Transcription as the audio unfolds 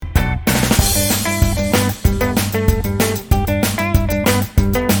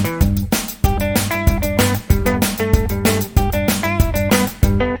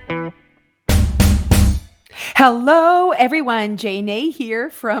Hello, everyone. Janae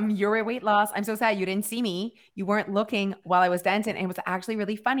here from Your Weight Loss. I'm so sad you didn't see me. You weren't looking while I was dancing, and it was actually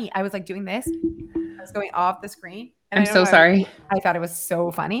really funny. I was like doing this. I was going off the screen, and I'm so sorry. I thought it was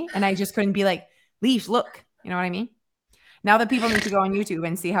so funny, and I just couldn't be like, "Leash, look." You know what I mean? Now that people need to go on YouTube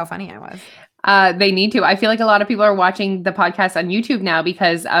and see how funny I was. They need to. I feel like a lot of people are watching the podcast on YouTube now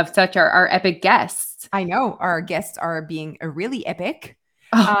because of such our epic guests. I know our guests are being really epic.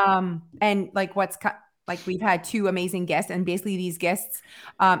 Oh, And like we've had two amazing guests, and basically these guests,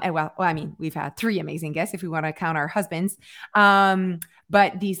 and I mean, we've had three amazing guests if we want to count our husbands.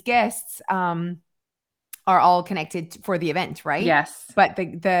 But these guests are all connected for the event, right? yes. But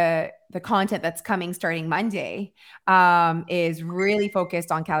the content that's coming starting Monday is really focused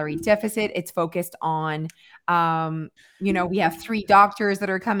on calorie deficit. It's focused on we have three doctors that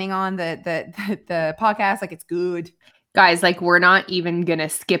are coming on the podcast. Like, it's good. Guys, like, we're not even going to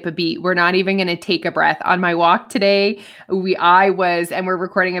skip a beat. We're not even going to take a breath. On my walk today, and we're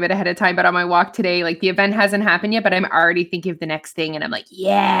recording a bit ahead of time, but on my walk today, like, the event hasn't happened yet, but I'm already thinking of the next thing. And I'm like, Oh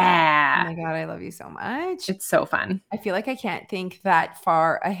yeah, my God, I love you so much. it's so fun. I feel like I can't think that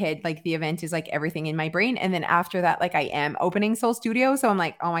far ahead. Like, the event is like everything in my brain. And then after that, like, I am opening Soul Studio. So I'm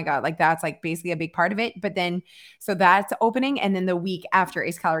like, oh my God, like that's like basically a big part of it. But then, so that's opening. And then the week after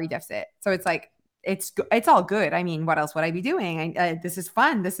is calorie deficit. So it's like, it's all good. I mean, what else would I be doing? This is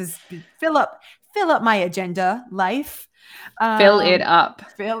fun. This is fill up my agenda life. Fill it up.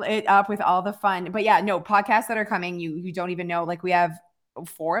 Fill it up with all the fun. But yeah, no, podcasts that are coming, you don't even know. Like, we have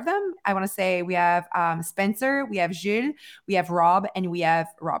four of them. I want to say we have Spencer, we have Jules, we have Rob, and we have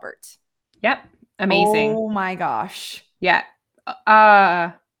Robert. Yep. Amazing. Oh my gosh. Yeah.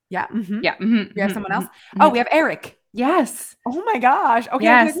 Yeah. Mm-hmm. Yeah. We have someone else. Oh, we have Eric. Yes. Oh my gosh. Okay.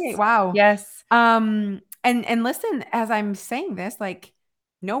 Yes. Okay. Wow. Yes. And listen, as I'm saying this, like,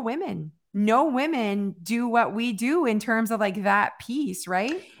 no women do what we do in terms of like that piece,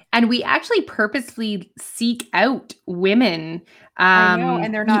 right? And we actually purposely seek out women. I know,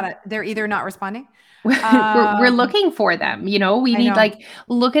 and they're either not responding. We're looking for them. We need, like,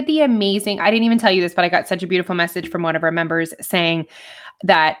 look at the amazing, I didn't even tell you this, but I got such a beautiful message from one of our members saying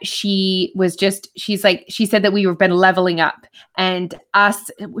that she said that we've been leveling up, and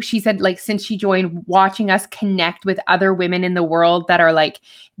she said, like, since she joined, watching us connect with other women in the world that are like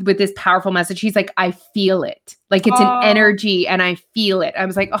with this powerful message. She's like, I feel it. Like, it's an energy and I feel it. I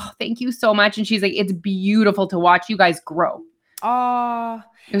was like, oh, thank you so much. And she's like, it's beautiful to watch you guys grow. Oh,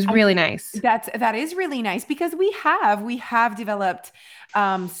 it was really nice. That is really nice, because we have developed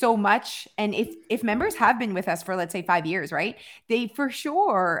so much. And if members have been with us for, let's say, 5 years, right, they for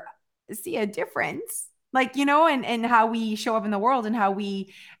sure see a difference, like, and how we show up in the world and how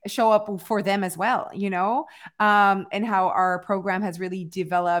we show up for them as well, and how our program has really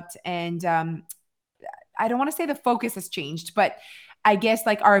developed. And I don't want to say the focus has changed, but I guess,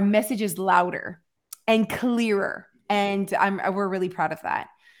 like, our message is louder and clearer. And we're really proud of that.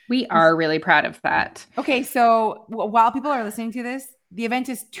 We are really proud of that. Okay, so while people are listening to this, the event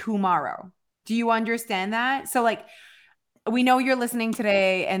is tomorrow. Do you understand that? So, like, we know you're listening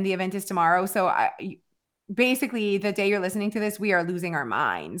today and the event is tomorrow. So basically, the day you're listening to this, we are losing our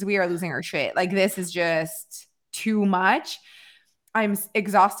minds. We are losing our shit. Like, this is just too much. I'm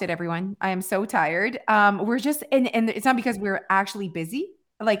exhausted, everyone. I am so tired. We're just, and it's not because we're actually busy.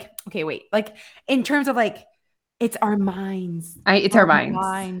 Like, okay, wait. Like, in terms of, like, it's our minds. It's our minds.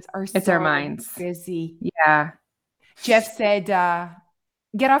 Minds are it's so our minds. busy. Yeah. Jeff said,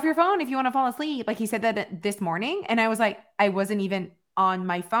 get off your phone if you want to fall asleep. Like, he said that this morning. And I was like, I wasn't even on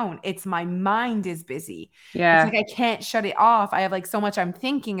my phone. It's my mind is busy. Yeah. It's like, I can't shut it off. I have, like, so much I'm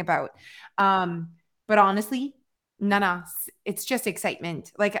thinking about. But honestly, no, it's just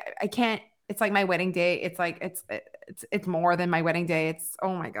excitement. Like, I can't, it's like my wedding day. It's like, it's more than my wedding day. It's,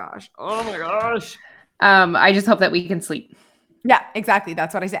 oh my gosh. I just hope that we can sleep. Yeah, exactly.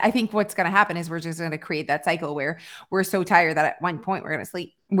 That's what I said. I think what's going to happen is we're just going to create that cycle where we're so tired that at one point we're going to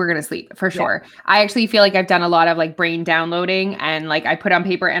sleep. We're going to sleep for sure. I actually feel like I've done a lot of, like, brain downloading, and, like, I put on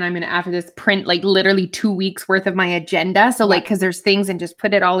paper, and I'm going to, after this, print, like, literally 2 weeks worth of my agenda. So like, cause there's things, and just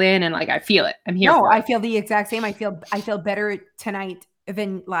put it all in, and, like, I feel it. I'm here. I feel the exact same. I feel better tonight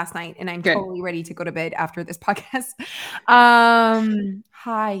than last night. And I'm totally ready to go to bed after this podcast.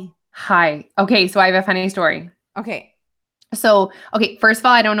 Hi. Okay. So I have a funny story. Okay. So, okay. First of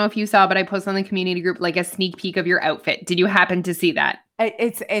all, I don't know if you saw, but I posted on the community group, like, a sneak peek of your outfit. Did you happen to see that?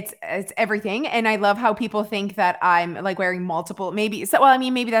 It's everything. And I love how people think that I'm, like, wearing multiple, maybe. So, well, I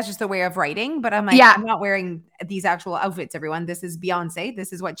mean, maybe that's just the way of writing, but I'm like, I'm not wearing these actual outfits, everyone. This is Beyonce.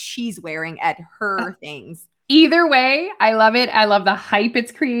 This is what she's wearing at her things. Either way, I love it. I love the hype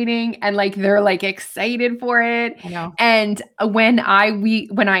it's creating and like they're like excited for it. I know. And when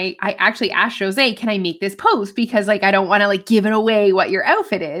I actually asked Jose, can I make this post? Because like I don't want to like give it away what your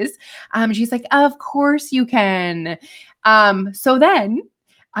outfit is. She's like, of course you can. So then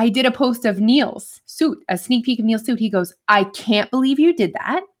I did a post of Neil's suit, a sneak peek of Neil's suit. He goes, I can't believe you did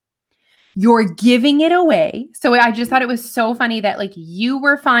that. You're giving it away. So I just thought it was so funny that like you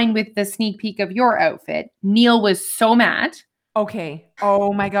were fine with the sneak peek of your outfit. Neil was so mad. Okay.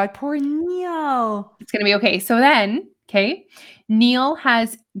 Oh my God. Poor Neil. It's going to be okay. So then, okay, Neil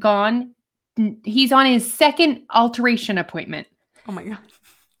has gone. He's on his second alteration appointment. Oh my God.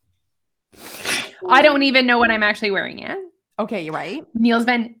 I don't even know what I'm actually wearing yet. Okay. You're right. Neil's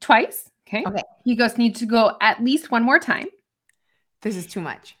been twice. Okay. Okay. He goes, need to go at least one more time. This is too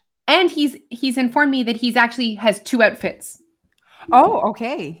much. And he's informed me that he's actually has 2 outfits. Oh,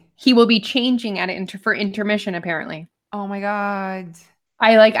 okay. He will be changing at it for intermission, apparently. Oh my God.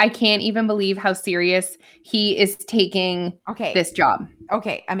 I can't even believe how serious he is taking this job.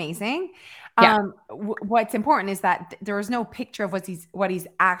 Okay, amazing. Yeah. What's important is that there is no picture of what he's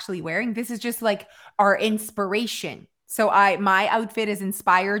actually wearing. This is just like our inspiration. So my outfit is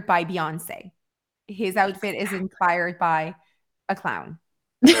inspired by Beyonce. His outfit is inspired by a clown.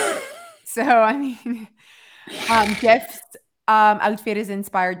 So I mean, Jeff's outfit is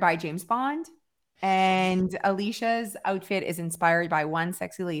inspired by James Bond, and Alicia's outfit is inspired by one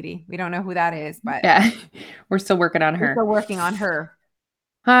sexy lady. We don't know who that is, but yeah, we're still working on her. We're still working on her.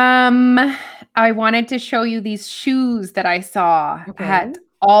 I wanted to show you these shoes that I saw at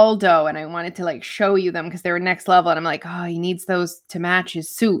Aldo, and I wanted to like show you them because they were next level. And I'm like, oh, he needs those to match his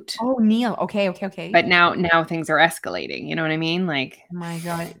suit. Oh, Neil. Okay. But now things are escalating. You know what I mean? Like, oh my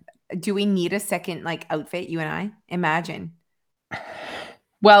God. Do we need a second like outfit, you and I? Imagine.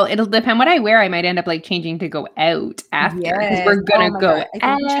 Well, it'll depend what I wear. I might end up like changing to go out after because we're gonna go out.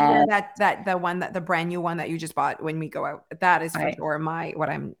 I think you should wear the brand new one that you just bought when we go out. That is for sure what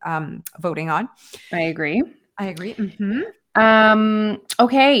I'm voting on. I agree. Mm-hmm.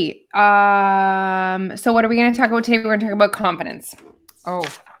 Okay. So what are we going to talk about today? We're going to talk about confidence. Oh,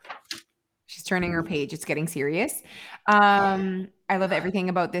 she's turning her page. It's getting serious. I love everything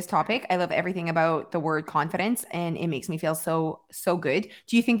about this topic. I love everything about the word confidence, and it makes me feel so good.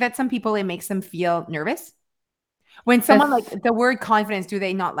 Do you think that some people, it makes them feel nervous? When someone like the word confidence, do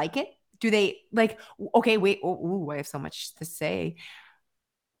they not like it? Do they like, okay, wait, I have so much to say.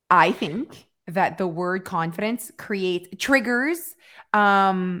 I think that the word confidence triggers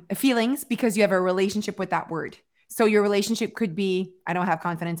feelings because you have a relationship with that word. So your relationship could be, I don't have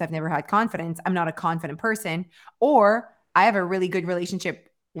confidence. I've never had confidence. I'm not a confident person. Or I have a really good relationship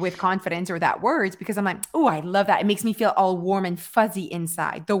with confidence or that word because I'm like, oh, I love that. It makes me feel all warm and fuzzy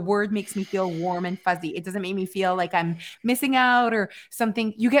inside. The word makes me feel warm and fuzzy. It doesn't make me feel like I'm missing out or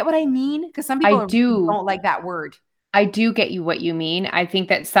something. You get what I mean? Because some people don't like that word. I do get you what you mean. I think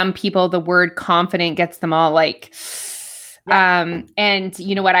that some people, the word confident gets them all like, and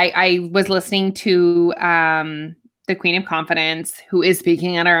you know what? I was listening to the Queen of Confidence, who is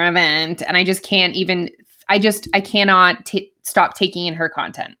speaking at our event, and I just can't even, I cannot stop taking in her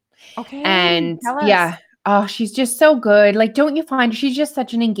content. Okay. And yeah. Oh, she's just so good. Like, don't you find she's just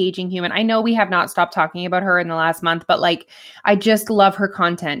such an engaging human? I know we have not stopped talking about her in the last month, but like, I just love her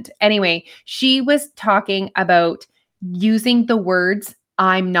content. Anyway, she was talking about using the words,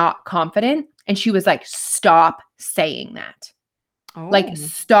 I'm not confident. And she was like, stop saying that. Oh. Like,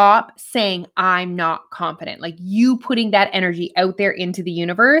 stop saying I'm not confident. Like, you putting that energy out there into the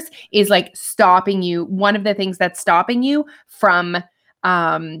universe is like stopping you. One of the things that's stopping you from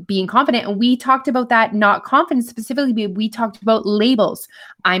being confident. And we talked about that, not confident specifically. We talked about labels.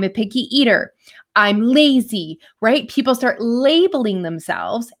 I'm a picky eater. I'm lazy, right? People start labeling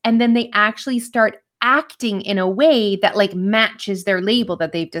themselves and then they actually start acting in a way that like matches their label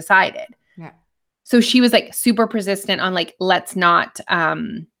that they've decided. Yeah. So she was like super persistent on like, let's not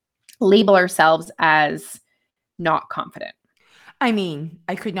label ourselves as not confident. I mean,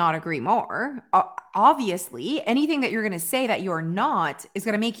 I could not agree more. Obviously, anything that you're going to say that you're not is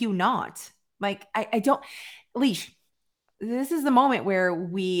going to make you not. Like, I don't, Leash, this is the moment where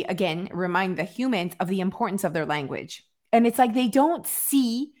we, again, remind the humans of the importance of their language. And it's like they don't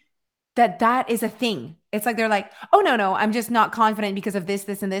see that is a thing. It's like they're like, oh, no, I'm just not confident because of this,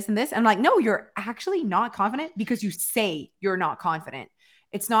 this, and this, and this. I'm like, no, you're actually not confident because you say you're not confident.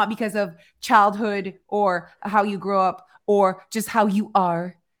 It's not because of childhood or how you grow up or just how you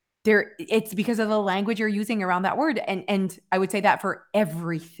are. It's because of the language you're using around that word. And I would say that for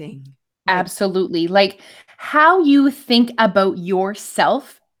everything. Absolutely. Like how you think about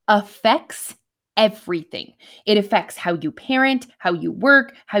yourself affects everything. It affects how you parent, how you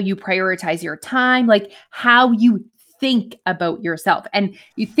work, how you prioritize your time, like how you think about yourself. And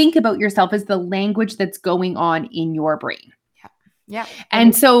you think about yourself as the language that's going on in your brain. Yeah.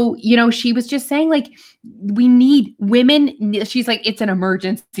 And so, she was just saying, like, we need women. She's like, it's an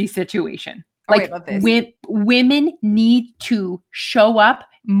emergency situation. Like, women need to show up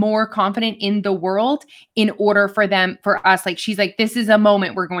more confident in the world in order for us. Like, she's like, this is a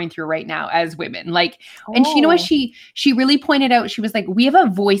moment we're going through right now as women. Like, and you know what she really pointed out? She was like, we have a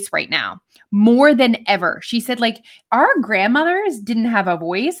voice right now more than ever. She said, like, our grandmothers didn't have a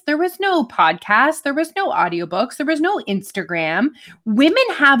voice. There was no podcast. There was no audiobooks. There was no Instagram. Women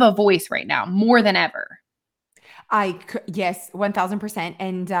have a voice right now more than ever. Yes, 1000%.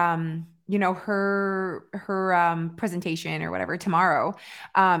 And, her presentation or whatever tomorrow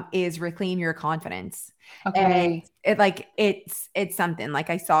is Reclaim Your Confidence. Okay. And it's something like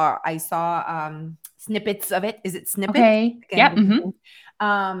I saw snippets of it. Is it snippets? Okay. Yeah.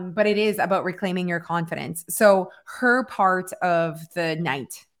 But it is about reclaiming your confidence. So her part of the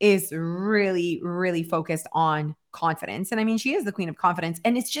night is really, really focused on confidence. And I mean, she is the queen of confidence,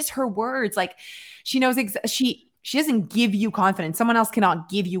 and it's just her words. Like, she knows she doesn't give you confidence. Someone else cannot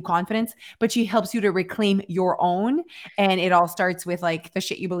give you confidence, but she helps you to reclaim your own. And it all starts with like the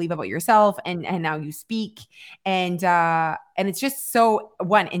shit you believe about yourself and how you speak. And it's just so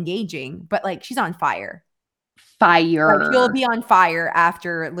engaging, but like, she's on fire. Like, you'll be on fire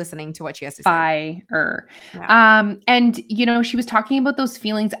after listening to what she has to say. Yeah. And she was talking about those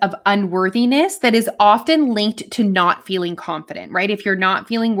feelings of unworthiness that is often linked to not feeling confident, right? If you're not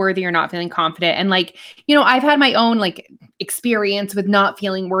feeling worthy or not feeling confident. And like, I've had my own like experience with not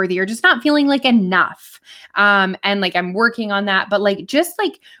feeling worthy or just not feeling like enough. And like, I'm working on that, but like, just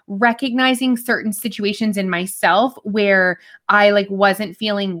like recognizing certain situations in myself where I like wasn't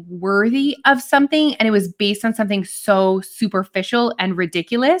feeling worthy of something, and it was based on something so superficial and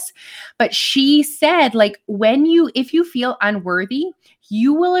ridiculous. But she said, like, if you feel unworthy,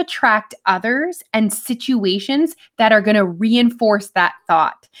 you will attract others and situations that are going to reinforce that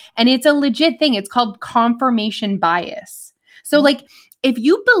thought. And it's a legit thing. It's called confirmation bias. So like, if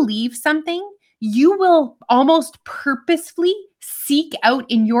you believe something, you will almost purposefully seek out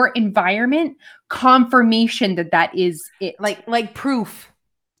in your environment confirmation that is it. Like proof.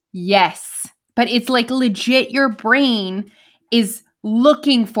 Yes. But it's like legit, your brain is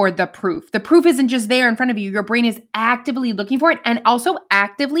looking for the proof. The proof isn't just there in front of you. Your brain is actively looking for it and also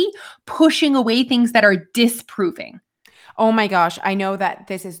actively pushing away things that are disproving. Oh my gosh. I know that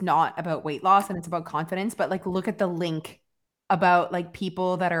this is not about weight loss and it's about confidence, but like, look at the link about like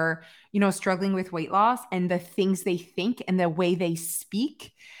people that are, struggling with weight loss and the things they think and the way they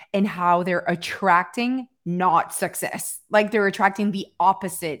speak and how they're attracting not success. Like, they're attracting the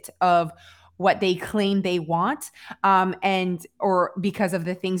opposite of what they claim they want, or because of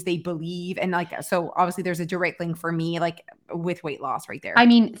the things they believe. And like, so obviously there's a direct link for me, like with weight loss right there. I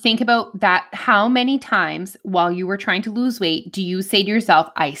mean, think about that. How many times while you were trying to lose weight, do you say to yourself,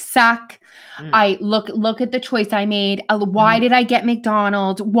 I suck. I look at the choice I made. Why did I get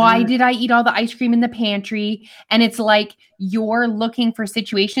McDonald's? Why did I eat all the ice cream in the pantry? And it's like, you're looking for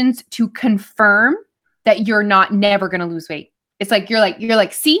situations to confirm that you're never going to lose weight. It's like, you're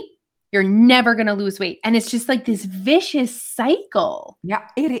like, see, you're never going to lose weight. And it's just like this vicious cycle. Yeah,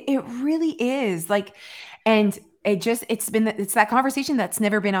 it really is like, and it's that conversation that's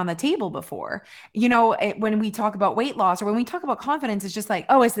never been on the table before. When we talk about weight loss or when we talk about confidence, it's just like,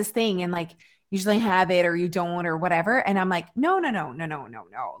 oh, it's this thing. And like, you usually have it or you don't or whatever. And I'm like, no.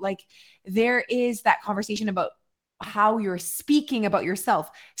 Like, there is that conversation about how you're speaking about yourself.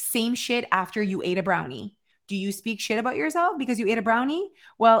 Same shit after you ate a brownie. Do you speak shit about yourself because you ate a brownie?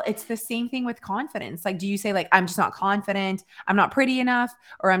 Well, it's the same thing with confidence. Like, do you say like, I'm just not confident, I'm not pretty enough,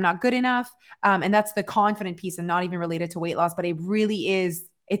 or I'm not good enough? And that's the confident piece and not even related to weight loss, but it really is.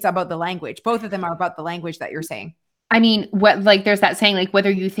 It's about the language. Both of them are about the language that you're saying. I mean, there's that saying, like,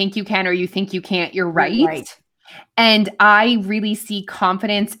 whether you think you can or you think you can't, you're right. And I really see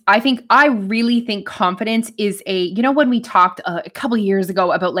confidence. I really think confidence is when we talked a couple of years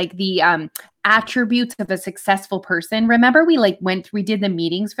ago about like the attributes of a successful person. Remember we did the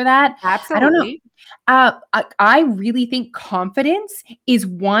meetings for that? Absolutely. I don't know. I really think confidence is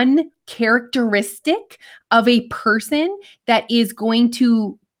one characteristic of a person that is going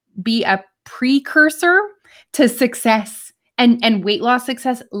to be a precursor to success and weight loss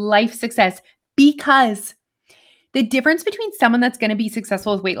success, life success, because The difference between someone that's going to be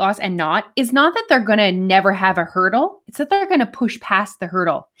successful with weight loss and not is not that they're going to never have a hurdle. It's that they're going to push past the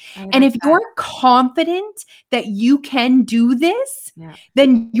hurdle. And if you're confident that you can do this,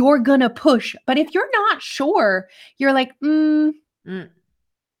 then you're going to push. But if you're not sure, you're like, might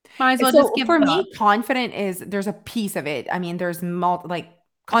as well just give for up. me, confident is, there's a piece of it. I mean, there's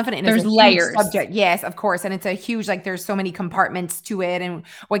confident there's is a layers. Huge subject. Yes, of course. And it's a huge, like, there's so many compartments to it. And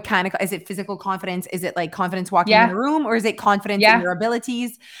what kind of, is it physical confidence? Is it like confidence walking in the room, or is it confidence in your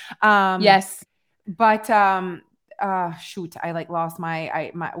abilities? Yes. But shoot, I like lost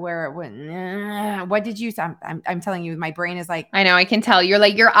my where it went. What did you say? I'm telling you, my brain is like, I know, I can tell. You're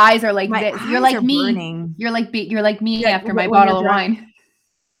like, your eyes are like this. You're like me. Burning. You're like me after my bottle of wine.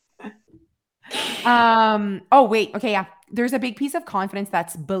 Oh wait, okay, yeah. There's a big piece of confidence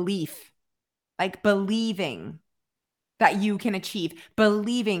that's belief. Like believing that you can achieve,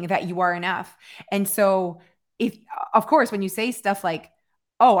 believing that you are enough. And so if, of course, when you say stuff like,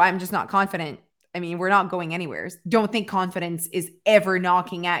 oh, I'm just not confident, I mean, we're not going anywhere. Don't think confidence is ever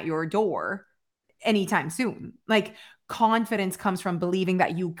knocking at your door anytime soon. Like, confidence comes from believing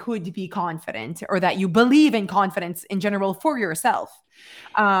that you could be confident, or that you believe in confidence in general for yourself.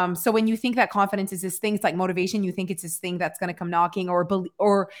 So when you think that confidence is this thing, it's like motivation, you think it's this thing that's going to come knocking,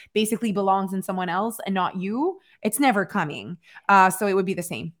 or basically belongs in someone else and not you, it's never coming. So it would be the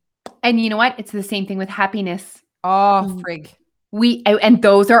same. And you know what? It's the same thing with happiness. Oh, frig. And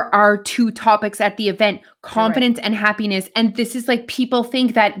those are our two topics at the event, confidence and happiness. And this is like, people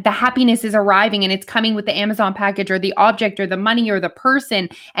think that the happiness is arriving and it's coming with the Amazon package or the object or the money or the person.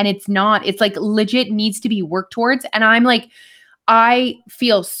 And it's not. It's like legit needs to be worked towards. And I'm like, I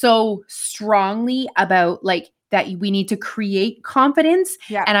feel so strongly about like that we need to create confidence,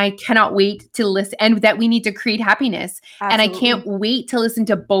 and I cannot wait to listen, and that we need to create happiness. Absolutely. And I can't wait to listen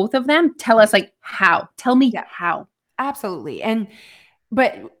to both of them. Tell us like how, tell me how. Absolutely.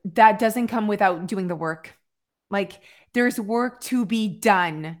 But that doesn't come without doing the work. Like, there's work to be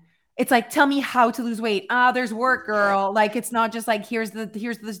done. It's like, tell me how to lose weight. There's work, girl. Like, it's not just like, here's the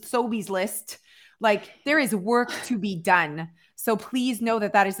Sobeys list. Like, there is work to be done. So please know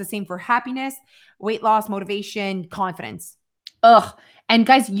that is the same for happiness, weight loss, motivation, confidence. And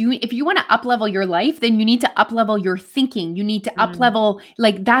guys, if you want to up-level your life, then you need to up-level your thinking. You need to up-level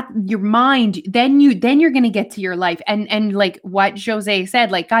like that, your mind. Then you're going to get to your life. And like what Jose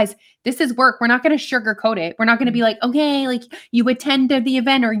said, like, guys, this is work. We're not going to sugarcoat it. We're not going to be like, okay, like you attended the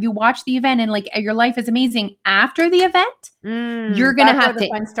event or you watch the event and like your life is amazing. After the event, you're going to have to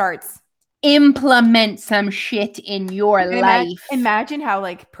fun starts. Implement some shit in your life. Imagine how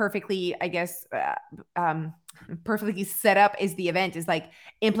like perfectly, I guess, perfectly set up is the event, is like,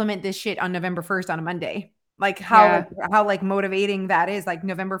 implement this shit on November 1st on a Monday. Like how like motivating that is. Like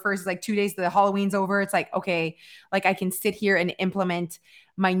November 1st is like 2 days, the Halloween's over. It's like, okay, like I can sit here and implement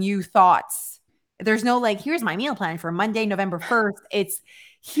my new thoughts. There's no like, here's my meal plan for Monday, November 1st. It's,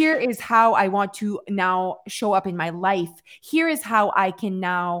 here is how I want to now show up in my life. Here is how I can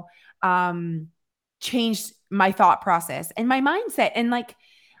now change my thought process and my mindset. And like,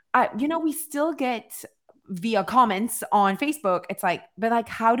 we still get via comments on Facebook, it's like, but like,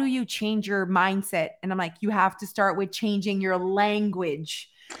 how do you change your mindset? And I'm like, you have to start with changing your language.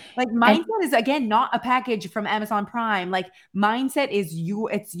 Like, mindset is, again, not a package from Amazon Prime. Like, mindset is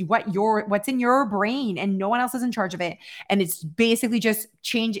it's what's in your brain, and no one else is in charge of it. And it's basically just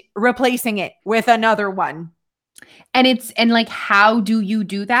replacing it with another one. And like, how do you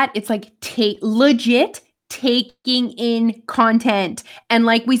do that? It's like legit taking in content. And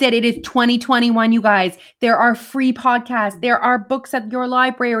like we said, it is 2021, you guys. There are free podcasts. There are books at your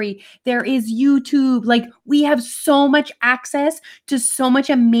library. There is YouTube. Like, we have so much access to so much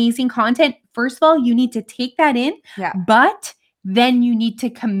amazing content. First of all, you need to take that in, but then you need to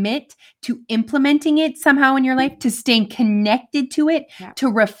commit to implementing it somehow in your life, to staying connected to it, to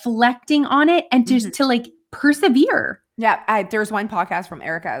reflecting on it, and just to like persevere. Yeah, there's one podcast from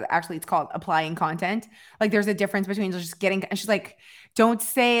Erica. Actually, it's called Applying Content. Like, there's a difference between just getting, and she's like, don't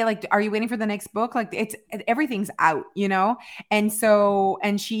say like, are you waiting for the next book? Like, everything's out, And so,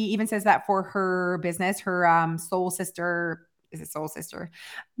 and she even says that for her business, her Soul Sister, is it Soul Sister?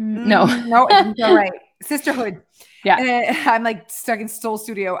 No, right. Sisterhood. Yeah. I'm like stuck in Soul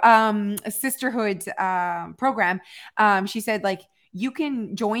Studio. Sisterhood program. She said, like, you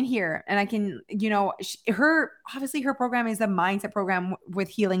can join here, and I can, her program is a mindset program with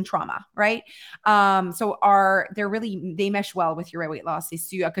healing trauma, right? So they mesh well with your weight loss,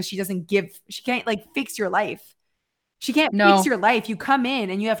 because she can't like fix your life. She can't fix your life. You come in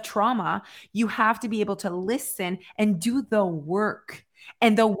and you have trauma. You have to be able to listen and do the work.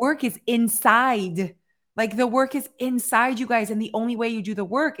 And the work is inside. Like the work is inside you guys. And the only way you do the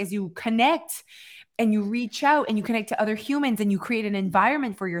work is you connect and you reach out and you connect to other humans and you create an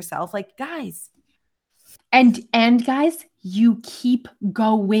environment for yourself. Like, guys. And guys, you keep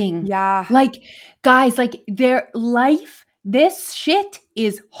going. Yeah. Like, guys, like their life, this shit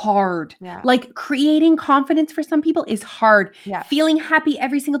is hard. Yeah. Like creating confidence for some people is hard. Yeah. Feeling happy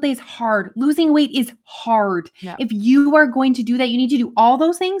every single day is hard. Losing weight is hard. Yeah. If you are going to do that, you need to do all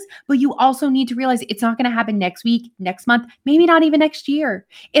those things, but you also need to realize it's not going to happen next week, next month, maybe not even next year.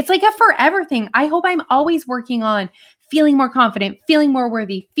 It's like a forever thing. I hope I'm always working on feeling more confident, feeling more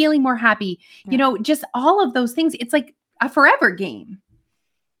worthy, feeling more happy, you know, just all of those things. It's like a forever game.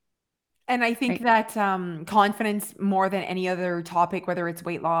 And I think that confidence, more than any other topic, whether it's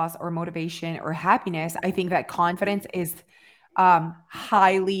weight loss or motivation or happiness, I think that confidence is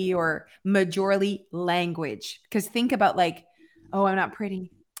highly or majorly language. Because think about like, oh, I'm not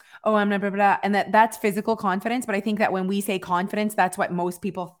pretty. Oh, I'm not blah, blah, blah. And that's physical confidence. But I think that when we say confidence, that's what most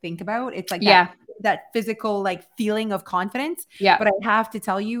people think about. It's like that physical like feeling of confidence. Yeah. But I have to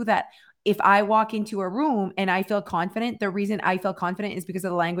tell you that if I walk into a room and I feel confident, the reason I feel confident is because of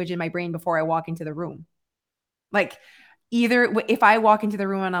the language in my brain before I walk into the room. Like either if I walk into the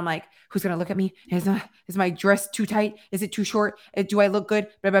room and I'm like, who's going to look at me? Is my dress too tight? Is it too short? Do I look good?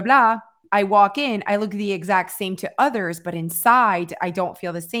 Blah, blah, blah. I walk in, I look the exact same to others, but inside I don't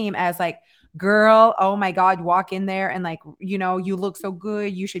feel the same as like, girl, oh my God, walk in there and like, you know, you look so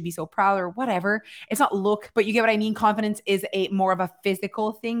good. You should be so proud or whatever. It's not look, but you get what I mean? Confidence is a more of a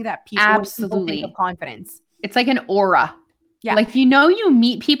physical thing that people think of confidence. It's like an aura. Yeah. Like, you know, you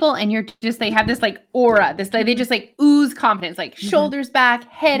meet people and you're just, they have this like aura, this, like, they just like ooze confidence, like shoulders back,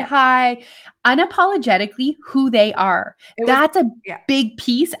 head high, unapologetically who they are. That's a big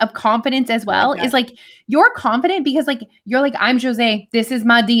piece of confidence as well. Is like, you're confident because like, you're like, I'm Jose, this is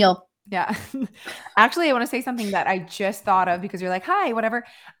my deal. Yeah. Actually, I want to say something that I just thought of because you're like, hi, whatever.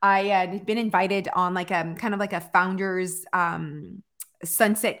 I had been invited on like a kind of like a founders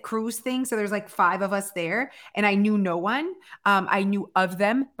sunset cruise thing. So there's like 5 of us there and I knew no one. I knew of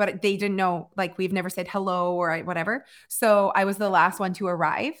them, but they didn't know, like we've never said hello or whatever. So I was the last one to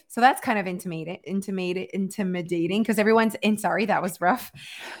arrive. So that's kind of intimidating because everyone's in, sorry, that was rough.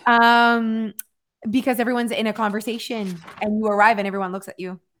 Because everyone's in a conversation and you arrive and everyone looks at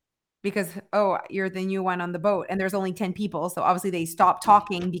you. Because, oh, you're the new one on the boat and there's only 10 people. So obviously they stop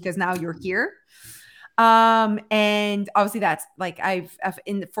talking because now you're here. And obviously that's like,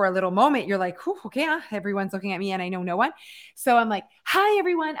 for a little moment, you're like, okay, everyone's looking at me and I know no one. So I'm like, hi,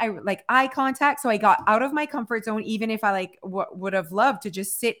 everyone. I like eye contact. So I got out of my comfort zone, even if I like would have loved to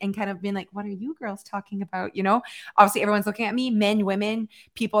just sit and kind of been like, what are you girls talking about? You know, obviously everyone's looking at me, men, women,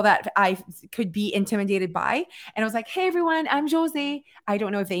 people that I could be intimidated by. And I was like, hey, everyone, I'm Jose. I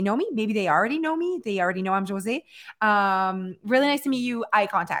don't know if they know me. Maybe they already know me. They already know I'm Jose. Really nice to meet you. Eye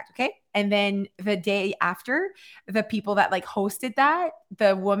contact. Okay. And then the day after, the people that like hosted that,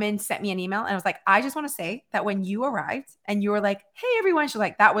 the woman sent me an email and I was like, I just want to say that when you arrived and you were like, hey, everyone, she's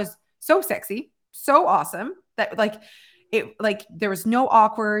like, that was so sexy, so awesome that like, it like there was no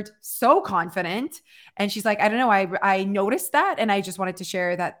awkward, so confident. And she's like, I don't know. I noticed that. And I just wanted to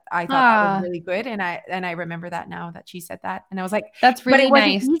share that I thought that was really good. And I remember that now that she said that. And I was like, that's really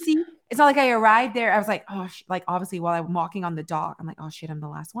nice. Easy. It's not like I arrived there. I was like, oh, like obviously while I'm walking on the dock, I'm like, oh shit, I'm the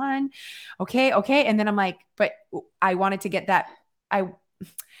last one. Okay. And then I'm like, but I wanted to get that.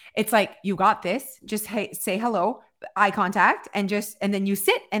 It's like, you got this. Just say hello, eye contact, and then you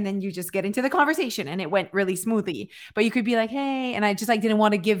sit and then you just get into the conversation and it went really smoothly. But you could be like, hey, and I just like didn't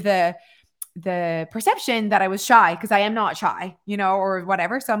want to give the perception that I was shy because I am not shy, you know, or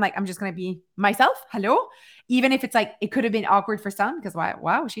whatever. So I'm like, I'm just going to be myself. Hello. Even if it's like, it could have been awkward for some because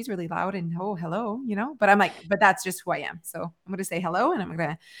wow, she's really loud and oh, hello, you know, but I'm like, but that's just who I am. So I'm going to say hello and I'm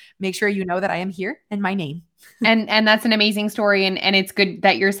going to make sure you know that I am here and my name. And that's an amazing story. And it's good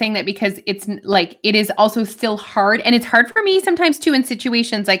that you're saying that because it's like, it is also still hard. And it's hard for me sometimes too, in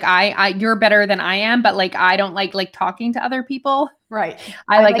situations like you're better than I am, but like, I don't like talking to other people. Right.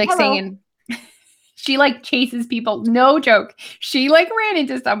 I like saying, she like chases people. No joke. She like ran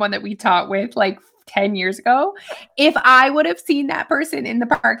into someone that we taught with like 10 years ago. If I would have seen that person in the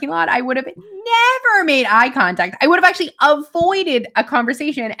parking lot, I would have never made eye contact. I would have actually avoided a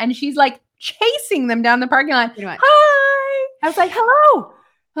conversation. And she's like chasing them down the parking lot. Hi. I was like, hello.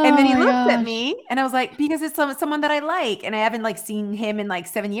 And then he looked at me and I was like, because it's someone that I like. And I haven't like seen him in like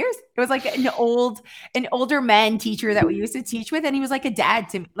 7 years. It was like an older man teacher that we used to teach with. And he was like a dad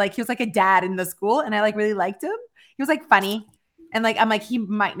to me. Like he was like a dad in the school. And I like really liked him. He was like funny. And like, I'm like, he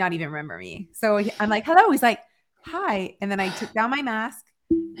might not even remember me. So I'm like, hello. He's like, hi. And then I took down my mask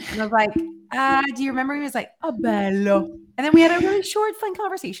And I was like, do you remember? He was like, oh, bello. And then we had a really short, fun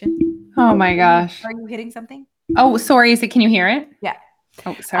conversation. Oh my gosh. Are you hitting something? Oh, sorry. Can you hear it? Yeah.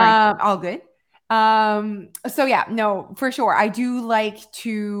 Oh, sorry. All good. So yeah, no, for sure. I do like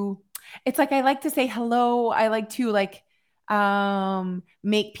to, it's like, I like to say hello. I like to like,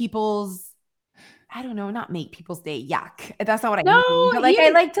 make people's, I don't know, not make people's day. Yuck. That's not what I mean. But like, I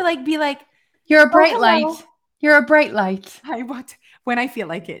like to like be like, you're a bright hello. light. You're a bright light. I want when I feel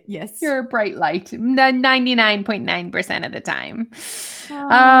like it. Yes. You're a bright light 99.9% of the time.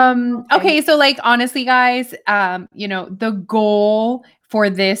 Okay. So like, honestly, guys, you know, the goal for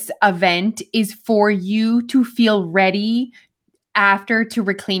this event is for you to feel ready after to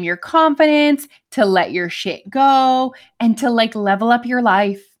reclaim your confidence, to let your shit go, and to like level up your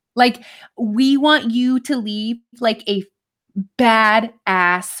life. Like, we want you to leave like a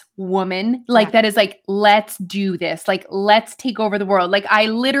badass woman, like that is like, let's do this, like let's take over the world. Like, I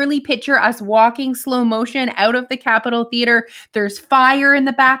literally picture us walking slow motion out of the Capitol Theater. There's fire in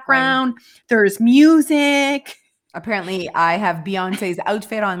the background, there's music. Apparently I have Beyonce's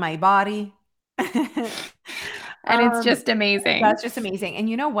outfit on my body. And it's just amazing. That's just amazing. And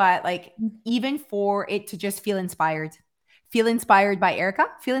you know what, like, even for it to just feel inspired by Erica,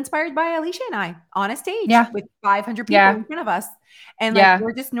 feel inspired by Alicia and I on a stage with 500 people in front of us. And like,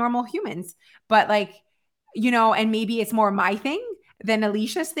 we're just normal humans, but like, you know, and maybe it's more my thing than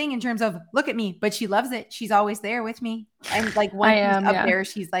Alicia's thing in terms of, look at me, but she loves it. She's always there with me. And like, once she's up there,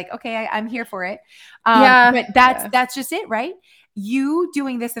 she's like, okay, I'm here for it. But that's just it, right? You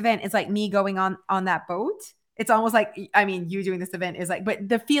doing this event is like me going on that boat. It's almost like, I mean, you doing this event is like, but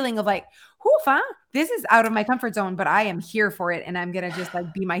the feeling of like, this is out of my comfort zone, but I am here for it. And I'm going to just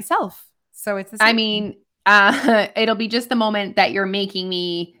like be myself. So it's the same. I mean, it'll be just the moment that you're making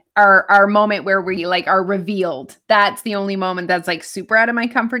me our moment where we like are revealed. That's the only moment that's like super out of my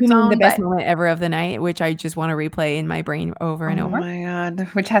comfort zone. The best moment ever of the night, which I just want to replay in my brain over and over. Oh my God,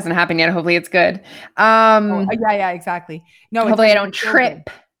 which hasn't happened yet. Hopefully it's good. Yeah, exactly. No, hopefully I don't trip.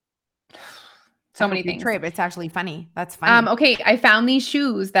 So many things. Trip. It's actually funny. That's funny. Okay, I found these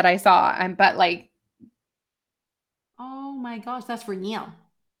shoes that I saw, but like, oh my gosh, that's for Neil.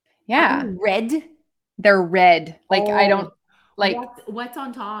 Yeah, red. They're red. Like, I don't like. What's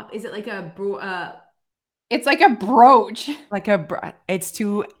on top? Is it like a It's like a brooch. Like it's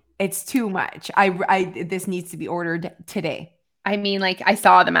too much. This needs to be ordered today. I mean, like, I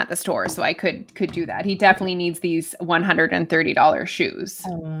saw them at the store, so I could do that. He definitely needs these $130 shoes.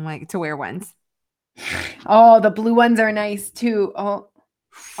 Oh my, to wear ones. Oh, the blue ones are nice too. Oh.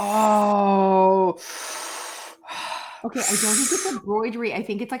 Okay, I don't think it's embroidery. I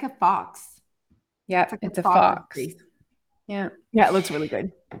think it's like a fox. Yeah, it's a fox. Yeah, it looks really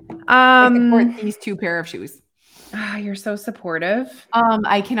good. Support these two pair of shoes. You're so supportive.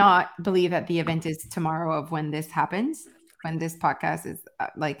 I cannot believe that the event is tomorrow of when this happens. When this podcast is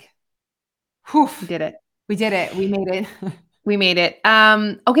like, whew, we did it. We made it. We made it.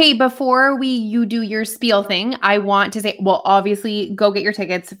 Okay, before you do your spiel thing, I want to say, well, obviously go get your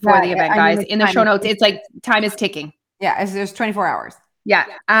tickets for the event, guys. In the show notes, it's like time is ticking. Yeah, there's 24 hours. Yeah.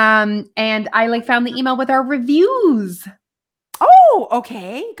 And I like found the email with our reviews. Oh,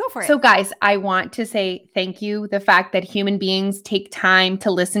 okay. Go for it. So guys, I want to say thank you. The fact that human beings take time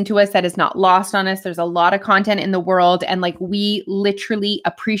to listen to us, that is not lost on us. There's a lot of content in the world, and like, we literally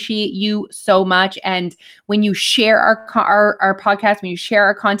appreciate you so much. And when you share our podcast, when you share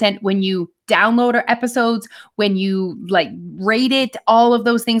our content, when you download our episodes, when you like rate it, all of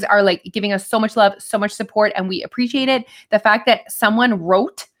those things are like giving us so much love, so much support, and we appreciate it. The fact that someone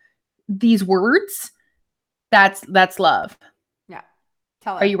wrote these words, that's love.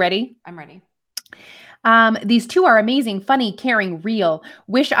 Tell us. Are you ready? I'm ready. These two are amazing, funny, caring, real.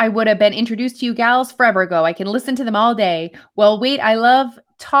 Wish I would have been introduced to you gals forever ago. I can listen to them all day. Well, wait, I love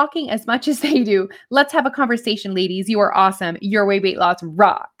talking as much as they do. Let's have a conversation, ladies. You are awesome. Your weight loss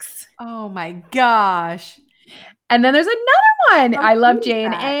rocks. Oh my gosh. And then there's another one. I love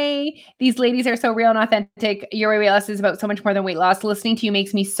J&A. These ladies are so real and authentic. Your weight loss is about so much more than weight loss. Listening to you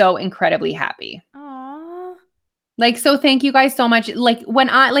makes me so incredibly happy. Like, so thank you guys so much. Like, when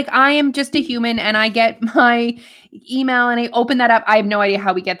I am just a human and I get my email and I open that up. I have no idea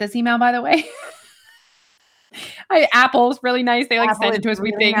how we get this email, by the way. Apple's really nice. They like send it to us.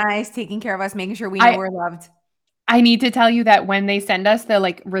 Really, we think nice, taking care of us, making sure we know we're loved. I need to tell you that when they send us the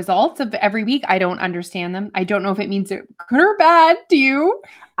like results of every week, I don't understand them. I don't know if it means they're good or bad. Do you?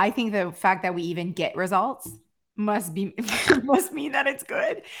 I think the fact that we even get results must mean that it's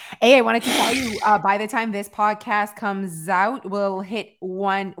good. Hey, I wanted to tell you, by the time this podcast comes out, we'll hit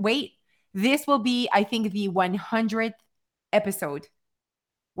this will be, I think, the 100th episode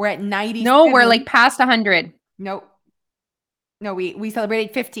We're at 90. No, we're like past 100. Nope. No, we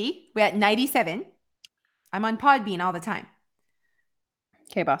celebrated 50. We're at 97. I'm on Podbean all the time.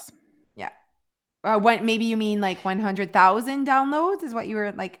 Okay, boss. Yeah. What maybe you mean like 100,000 downloads is what you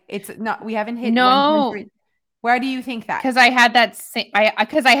were like. It's not. We haven't hit 100. Where do you think that? Because I had that.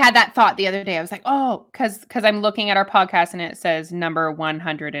 Because I had that thought the other day. I was like, oh, because I'm looking at our podcast and it says number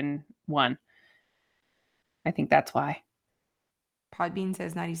 101. I think that's why. Podbean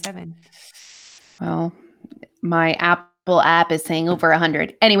says 97. Well, my Apple app is saying over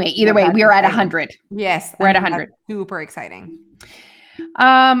 100. Anyway, either way, we are at 100. Yes, we're at 100. Super exciting.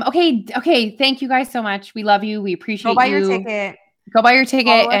 Okay. Thank you guys so much. We love you. We appreciate you. Go buy your ticket. Go buy your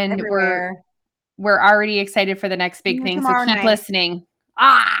ticket, and we're already excited for the next big thing. So keep listening.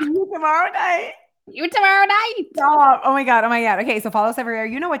 See you tomorrow night. You tomorrow night. Oh my God. Okay. So follow us everywhere.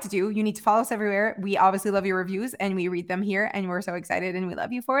 You know what to do. You need to follow us everywhere. We obviously love your reviews and we read them here and we're so excited and we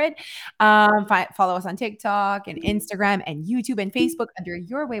love you for it. Follow us on TikTok and Instagram and YouTube and Facebook under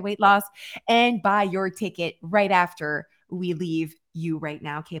Your Way Weight Loss, and buy your ticket right after we leave you right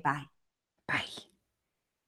now. Okay. Bye. Bye.